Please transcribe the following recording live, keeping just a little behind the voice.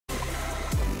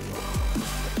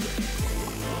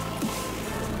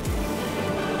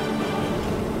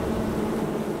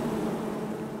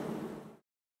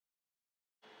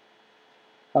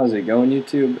How's it going,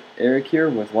 YouTube? Eric here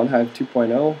with OneHive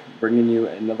 2.0, bringing you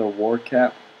another war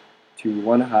cap to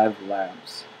OneHive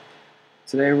Labs.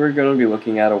 Today we're going to be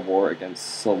looking at a war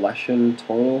against Seleccion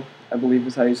Total, I believe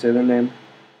is how you say their name,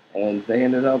 and they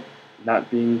ended up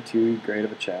not being too great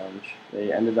of a challenge.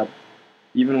 They ended up,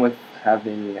 even with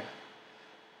having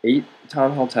 8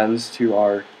 Town Hall 10s to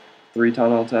our 3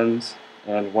 Town Hall 10s,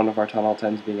 and one of our Town Hall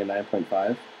 10s being a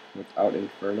 9.5 without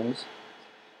Infernos.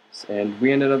 And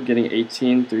we ended up getting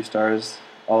 18 3-stars,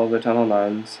 all of their Town Hall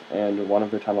 9s, and one of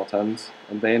their Town Hall 10s,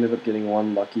 and they ended up getting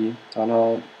one lucky Town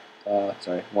Hall,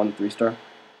 one 3-star.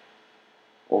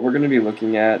 What we're going to be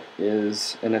looking at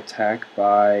is an attack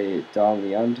by Don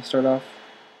Leon to start off.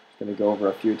 Just going to go over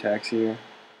a few attacks here,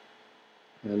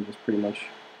 and just pretty much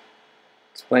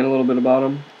explain a little bit about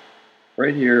him.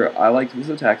 Right here, I liked this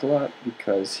attack a lot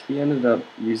because he ended up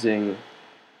using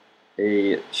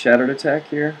a shattered attack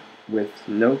here with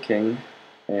no king,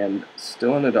 and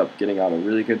still ended up getting out a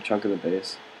really good chunk of the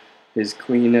base. His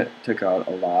queen took out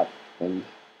a lot, and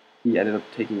he ended up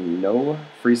taking no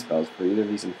free spells for either of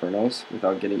these Infernos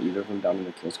without getting either of them down in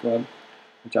the kill squad,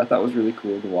 which I thought was really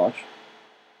cool to watch.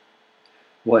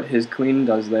 What his queen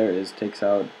does there is takes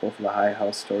out both of the high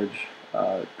house storage,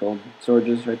 gold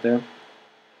storages right there,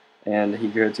 and he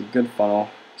creates a good funnel,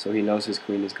 so he knows his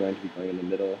queen is going to be going in the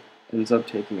middle. Ends up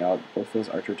taking out both those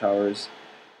archer towers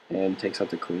and takes out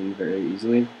the queen very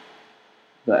easily.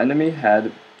 The enemy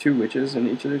had 2 witches in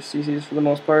each of their CCs for the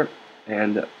most part,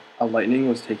 and a lightning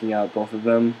was taking out both of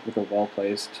them with a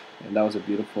well-placed, and that was a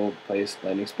beautiful placed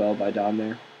lightning spell by Don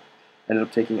there. Ended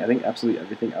up taking, I think, absolutely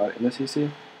everything out in the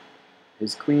CC.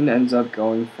 His queen ends up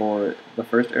going for the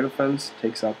first air defense,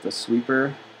 takes out the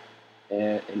sweeper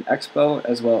and an expo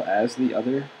as well as the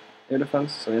other air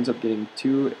defense, so he ends up getting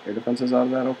 2 air defenses out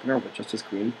of that opener with just his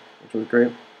queen, which was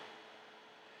great.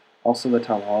 Also the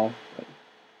Town Hall, but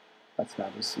that's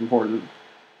not as important.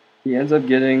 He ends up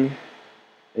getting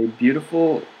a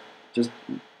beautiful just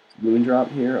loon drop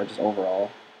here, or just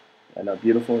overall, and a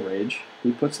beautiful rage.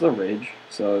 He puts the rage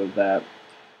so that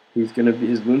his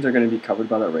loons are gonna be covered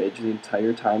by that rage the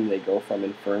entire time they go from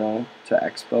Inferno to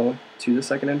Expo to the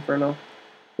second Inferno,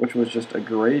 which was just a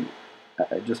great,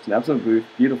 just an absolute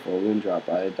beautiful loon drop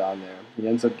by Don there. He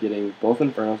ends up getting both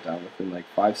Infernos down within like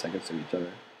 5 seconds of each other,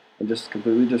 and just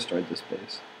completely destroyed this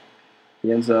base.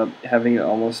 He ends up having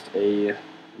almost a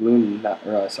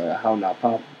a hound not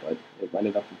pop, but it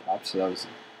ended up in pop, so that was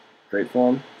great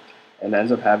for him. And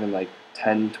ends up having like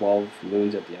 10, 12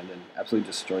 loons at the end and absolutely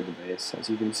destroyed the base, as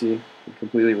you can see,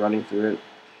 completely running through it.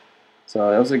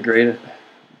 So that was a great,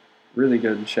 really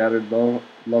good shattered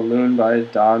loon by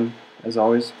Don, as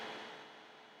always.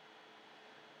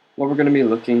 What we're going to be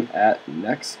looking at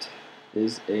next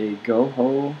is a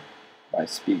Go-Ho by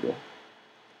Spiegel.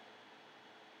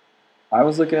 I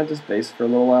was looking at this base for a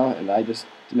little while, and I just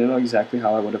didn't know exactly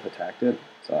how I would have attacked it,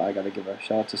 so I got to give a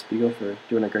shout out to Spiegel for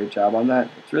doing a great job on that.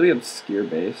 It's really obscure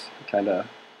base,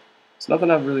 it's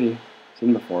nothing I've really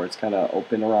seen before. It's kind of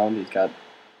open around, he's got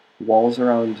walls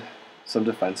around some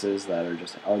defenses that are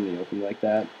just out in the open like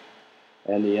that,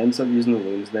 and he ends up using the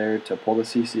loons there to pull the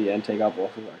CC and take out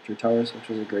both of the archer towers, which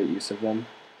was a great use of them.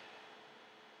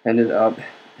 Ended up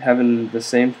having the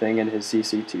same thing in his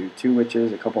CC too. 2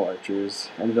 witches, a couple archers.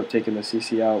 Ended up taking the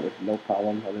CC out with no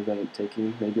problem, other than it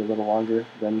taking maybe a little longer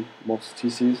than most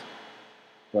CCs.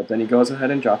 But then he goes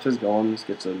ahead and drops his golems,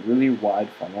 gets a really wide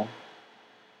funnel.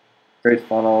 Great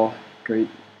funnel, great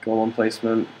golem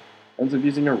placement. Ends up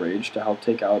using a rage to help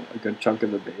take out a good chunk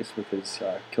of the base with his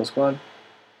kill squad.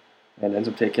 And ends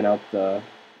up taking out the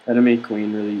enemy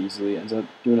queen really easily. Ends up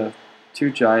doing a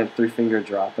 2 giant 3-finger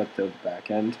drop at the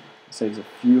back end. Saves a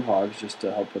few hogs just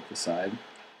to help with the side.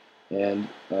 And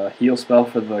a heal spell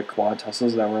for the quad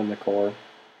tussles that were in the core.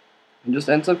 And just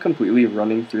ends up completely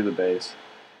running through the base.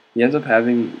 He ends up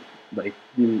having like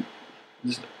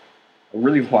just a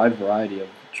really wide variety of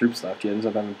troops left. He ends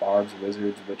up having barbs,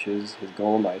 wizards, witches, his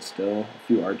golem might still, a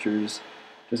few archers.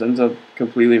 Just ends up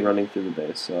completely running through the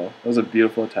base. So that was a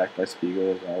beautiful attack by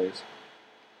Spiegel as always.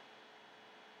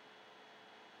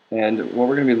 And what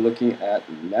we're going to be looking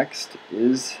at next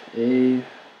is I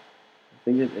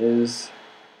think it is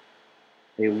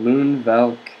a Loon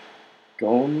Valk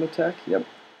Golem attack. Yep.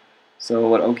 So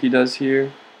what Oki does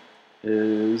here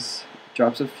is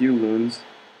drops a few loons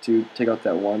to take out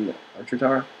that one archer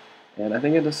tower, and I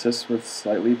think it assists with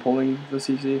slightly pulling the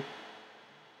CC,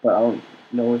 but I don't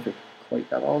know if it quite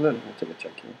got all of it. We'll take a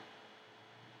check here.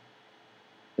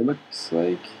 It looks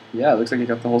like, yeah, it looks like it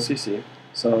got the whole CC.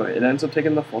 So it ends up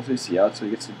taking the full CC out, so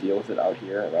he gets to deal with it out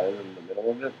here rather than in the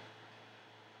middle of it.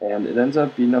 And it ends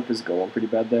up beating up his golem pretty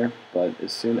bad there, but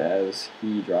as soon as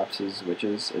he drops his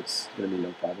witches, it's going to be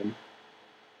no problem.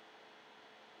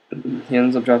 He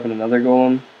ends up dropping another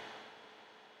golem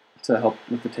to help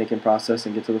with the taking process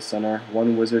and get to the center.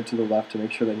 One wizard to the left to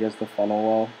make sure that he has the funnel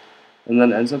wall. And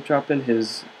then ends up dropping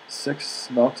his 6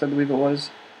 Valks, I believe it was,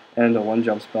 and a 1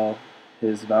 jump spell.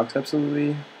 His Valks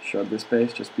absolutely showed this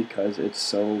base just because it's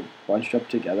so bunched up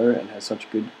together and has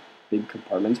such good big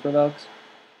compartments for Valks.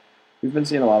 We've been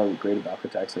seeing a lot of great Valk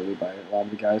attacks lately by a lot of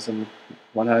the guys in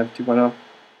OneHive 2.0.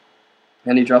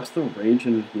 And he drops the Rage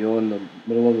and Heal in the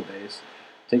middle of the base.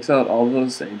 Takes out all of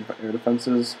those air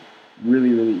defenses really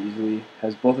easily.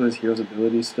 Has both of his hero's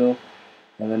abilities still.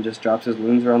 And then just drops his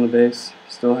loons around the base.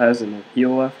 Still has a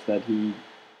heal left that he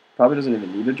probably doesn't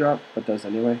even need to drop, but does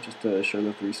anyway, just to assure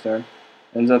the 3-star.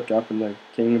 Ends up dropping the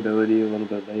king ability a little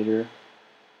bit later.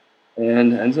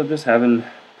 And ends up just having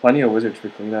plenty of wizards for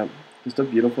cleanup. Just a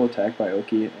beautiful attack by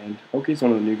Oki, and Oki's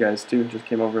one of the new guys too. Just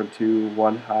came over to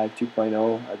OneHive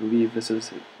 2.0. I believe this is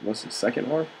his 2nd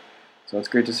war. So it's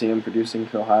great to see him producing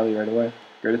so highly right away.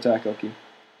 Great attack, Oki.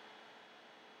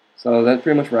 So that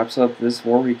pretty much wraps up this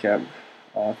war recap.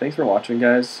 Thanks for watching,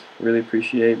 guys. Really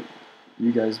appreciate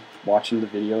you guys watching the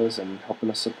videos and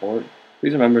helping us support.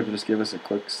 Please remember to just give us a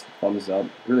quick thumbs up.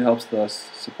 It really helps the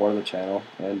support of the channel,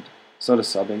 and so does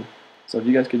subbing. So if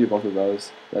you guys could do both of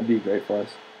those, that'd be great for us.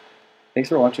 Thanks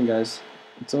for watching, guys.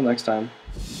 Until next time.